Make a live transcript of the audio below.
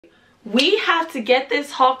We have to get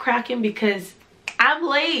this haul cracking because I'm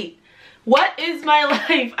late. What is my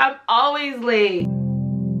life? I'm always late.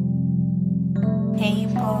 Hey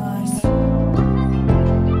boss.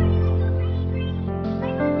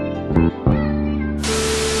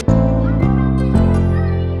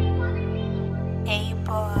 Hey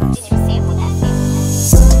boss.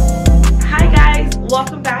 Hi guys,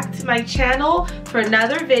 welcome back to my channel for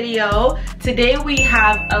another video. Today we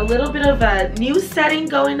have a little bit of a new setting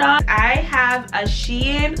going on. I have a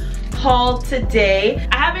Shein haul today.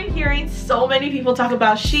 I have been hearing so many people talk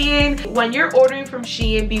about Shein. When you're ordering from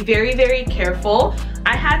Shein, be very careful.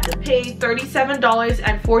 I had to pay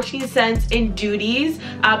 $37.14 in duties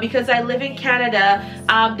because I live in Canada.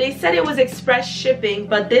 They said it was express shipping,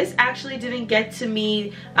 but this actually didn't get to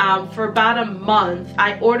me for about a month.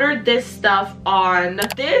 I ordered this stuff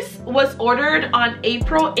this was ordered on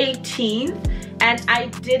April 18th. And I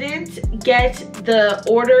didn't get the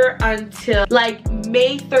order until like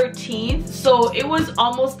May 13th. So it was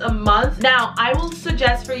almost a month. Now, I will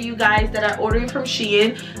suggest for you guys that are ordering from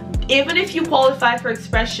Shein, even if you qualify for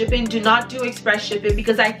express shipping, do not do express shipping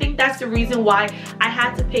because I think that's the reason why I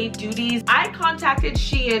had to pay duties. I contacted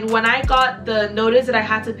Shein when I got the notice that I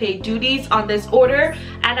had to pay duties on this order,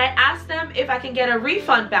 and I asked them if I can get a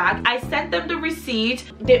refund back. I sent them the receipt.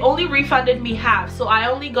 They only refunded me half, so I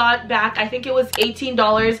only got back, I think it was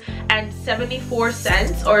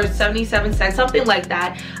 $18.74 or 77 cents, something like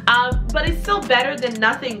that. But it's still better than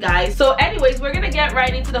nothing, guys. So anyways, we're gonna get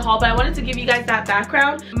right into the haul, but I wanted to give you guys that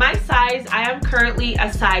background. My size, I am currently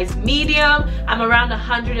a size medium. I'm around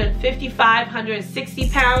 155, 160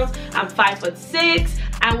 pounds. I'm 5'6".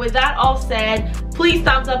 And with that all said, please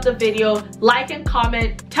thumbs up the video, like and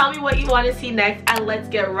comment, tell me what you want to see next, and let's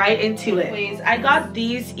get right into it. Anyways, I got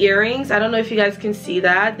these earrings. I don't know if you guys can see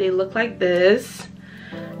that. They look like this,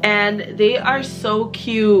 and they are so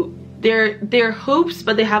cute. They're hoops,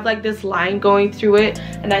 but they have like this line going through it,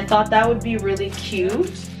 and I thought that would be really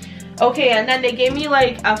cute. Okay, and then they gave me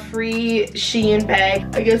like a free Shein bag.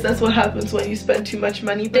 I guess that's what happens when you spend too much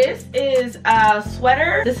money. This is a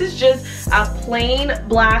sweater. This is just a plain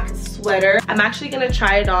black sweater. I'm actually gonna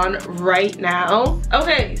try it on right now.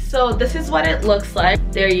 Okay, so this is what it looks like.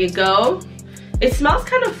 There you go. It smells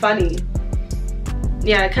kind of funny.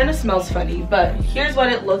 Yeah, it kind of smells funny, but here's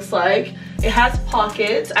what it looks like. It has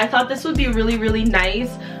pockets. I thought this would be really nice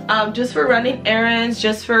just for running errands,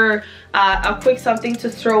 just for a quick something to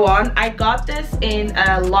throw on. I got this in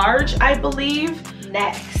a large, I believe.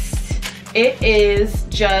 Next, it is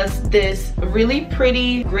just this really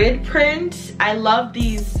pretty grid print. I love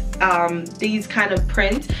these kind of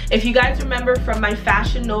prints. If you guys remember from my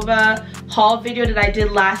Fashion Nova haul video that I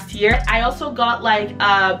did last year, I also got like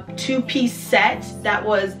a two-piece set that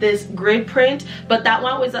was this grid print, but that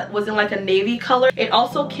one was in like a navy color. It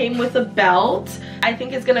also came with a belt. I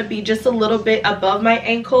think it's gonna be just a little bit above my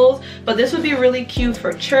ankles, but this would be really cute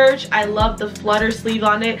for church. I love the flutter sleeve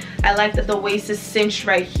on it. I like that the waist is cinched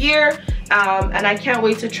right here. And I can't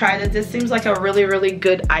wait to try this. This seems like a really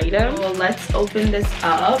good item. Well, let's open this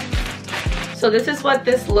up. So this is what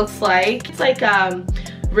this looks like. It's like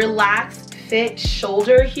relaxed fit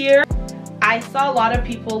shoulder here. I saw a lot of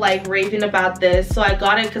people like raving about this, so I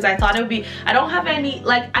got it because I thought it would be, I don't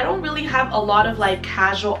really have a lot of like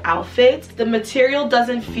casual outfits. The material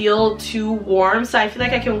doesn't feel too warm, so I feel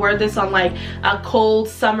like I can wear this on like a cold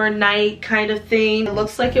summer night kind of thing. It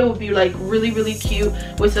looks like it would be like really cute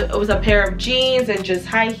with a pair of jeans and just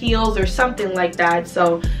high heels or something like that.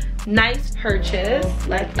 So nice purchase.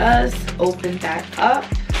 Let us open that up.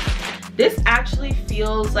 This actually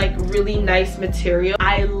feels like really nice material.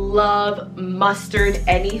 I love mustard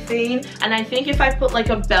anything, and I think if I put like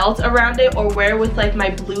a belt around it or wear it with like my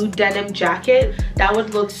blue denim jacket, that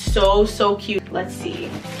would look so cute. Let's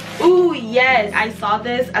see. Ooh, yes, I saw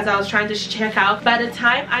this as I was trying to check out. By the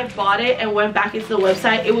time I bought it and went back into the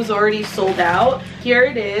website, it was already sold out. Here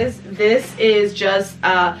it is. This is just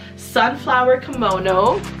a sunflower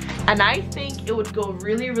kimono, and I think it would go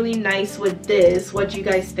really nice with this. What do you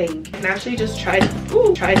guys think? I can actually just try it.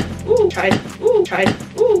 Ooh, try it. Ooh, try it. Ooh, try it.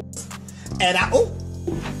 Ooh. And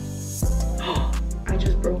I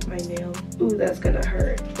just broke my nail. Ooh, that's gonna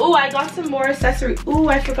hurt. Ooh, I got some more accessories. Ooh,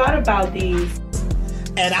 I forgot about these.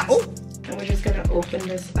 And we're just gonna open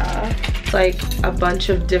this up. It's like a bunch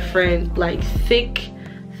of different like thick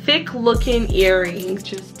looking earrings.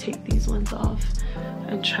 Just take these ones off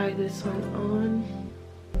and try this one on.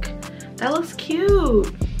 That looks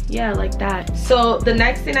cute. Yeah, like that. So the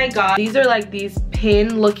next thing I got, these are like these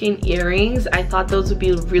pin looking earrings. I thought those would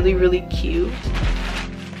be really cute.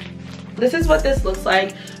 This is what this looks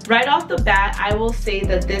like. Right off the bat, I will say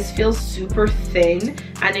that this feels super thin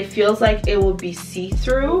and it feels like it will be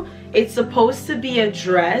see-through. It's supposed to be a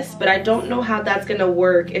dress, but I don't know how that's gonna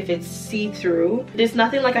work if it's see-through. There's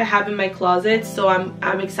nothing like I have in my closet, so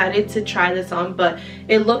I'm excited to try this on, but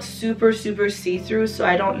it looks super see-through, so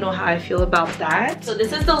I don't know how I feel about that. So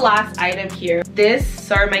this is the last item here. This,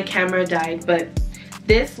 sorry my camera died, but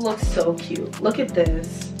this looks so cute. Look at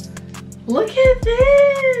this. Look at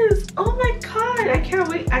this! Oh my god, I can't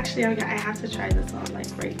wait. Actually, I have to try this on like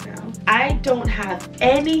right now. I don't have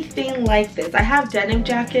anything like this. I have denim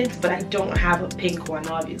jackets, but I don't have a pink one,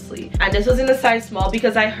 obviously. And this was in a size small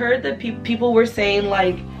because I heard that people were saying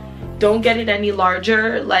like, don't get it any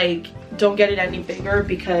larger, like don't get it any bigger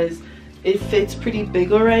because it fits pretty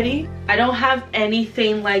big already. I don't have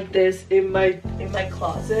anything like this in my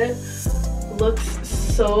closet. Looks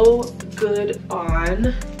so good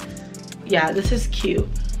on. Yeah, this is cute.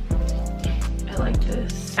 I like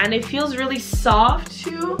this. And it feels really soft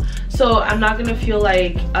too, so I'm not gonna feel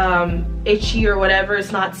like itchy or whatever.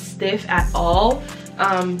 It's not stiff at all,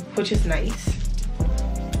 which is nice.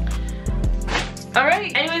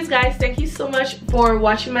 Alright, anyways guys, thank you so much for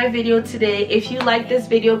watching my video today. If you like this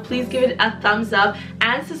video, please give it a thumbs up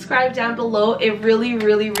and subscribe down below. It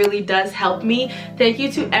really does help me. Thank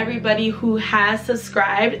you to everybody who has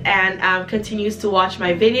subscribed and continues to watch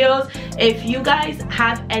my videos. If you guys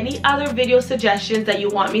have any other video suggestions that you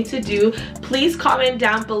want me to do, please comment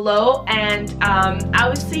down below, and I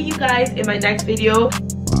will see you guys in my next video.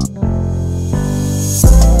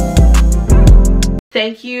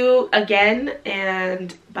 Thank you again,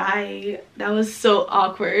 and bye. That was so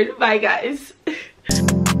awkward. Bye guys.